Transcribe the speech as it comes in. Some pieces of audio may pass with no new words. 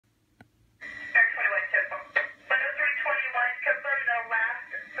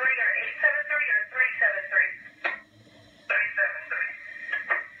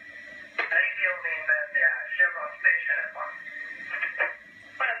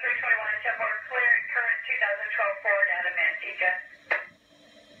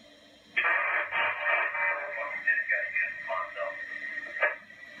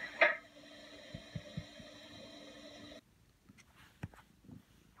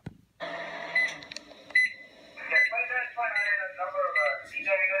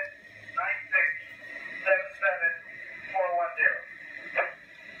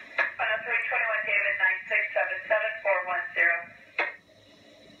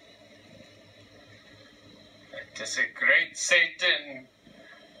'Tis a great Satan,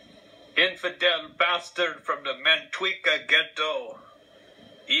 infidel bastard from the Mantuica ghetto,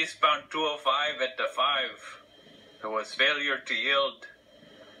 eastbound 205 at the 5. There was failure to yield.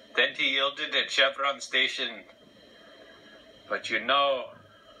 Then he yielded at Chevron Station. But you know,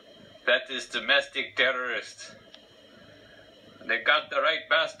 that is domestic terrorist. They got the right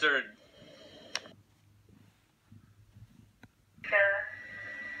bastard.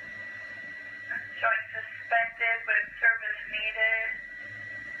 Showing suspected with service needed,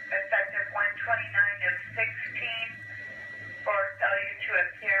 effective 129 of 16, for failure to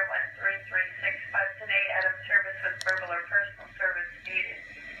appear 13365 today, out of service with verbal or personal service needed.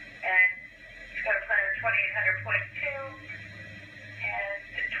 And he's got a plan of 2800.2, and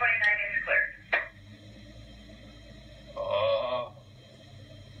 29 is clear. Oh.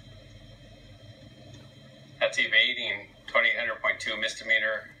 That's evading. 2800.2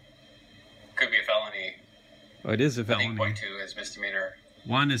 misdemeanor. Could be a felony. Oh, it is a felony. 8.2 is misdemeanor.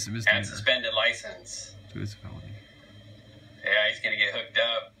 1 is a misdemeanor. And suspended license. 2 is a felony. Yeah, he's gonna get hooked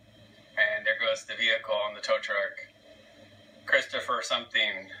up. And there goes the vehicle on the tow truck. Christopher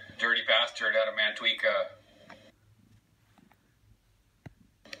something. Dirty bastard out of Mantuica.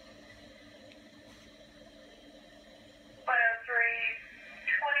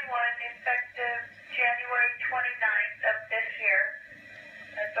 Effective January 29th of this year.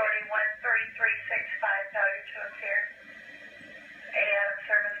 Authority 13365, failure to appear. A out of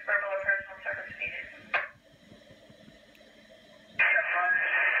service, verbal or personal service needed.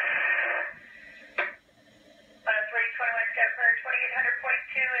 10321 got for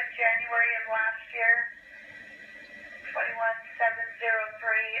 2800.2 in January of last year.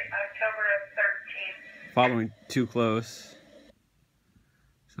 21703, October of 13. Following too close.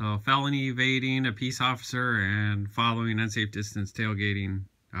 So, felony evading a peace officer and following unsafe distance tailgating.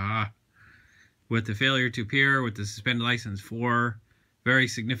 With the failure to appear, with the suspended license, 4 very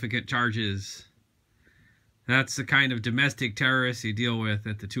significant charges. That's the kind of domestic terrorists you deal with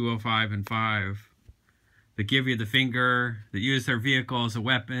at the 205 and 5. That give you the finger, that use their vehicle as a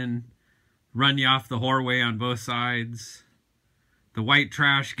weapon, run you off the whoreway on both sides. The white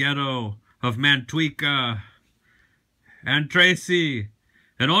trash ghetto of Mantuica and Tracy.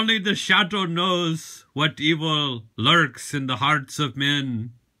 And only the shadow knows what evil lurks in the hearts of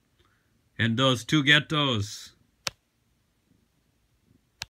men in those 2 ghettos.